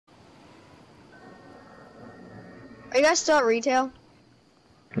Are you guys still at retail?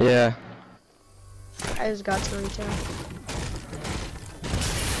 Yeah. I just got to retail.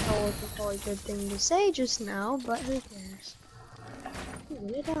 That wasn't probably a good thing to say just now, but who cares?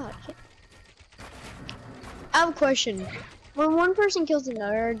 I have a question. When one person kills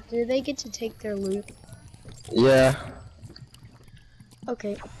another, do they get to take their loot? Yeah.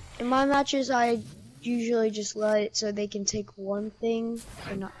 Okay. In my matches, I usually just let it so they can take one thing,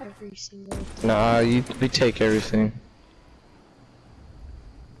 but not every single thing. Nah, we take everything.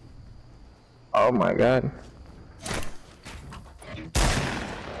 Oh my god.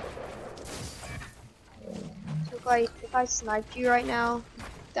 So if I sniped you right now,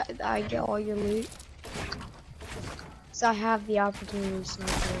 that I get all your loot. So I have the opportunity to snipe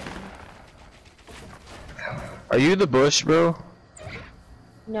you right now. Are you the bush, bro?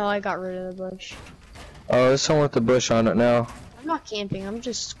 No, I got rid of the bush. Oh, there's someone with the bush on it now. I'm not camping, I'm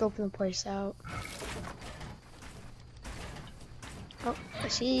just scoping the place out. Oh, I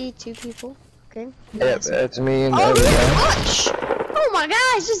see 2 people. Okay. Yep, that's me and the oh, other guy. bush! Oh my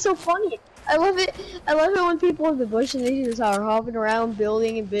gosh, this is so funny. I love it. I love it when people in the bush and they just are hopping around,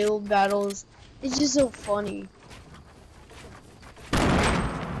 building and build battles. It's just so funny.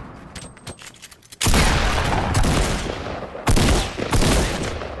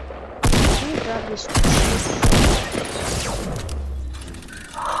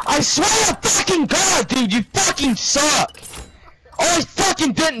 I swear to fucking god, dude, you fucking suck! Always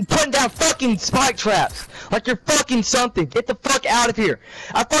fucking putting down fucking spike traps. Like you're fucking something. Get the fuck out of here.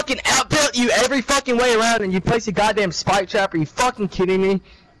 I fucking outbuilt you every fucking way around and you place a goddamn spike trap. Are you fucking kidding me?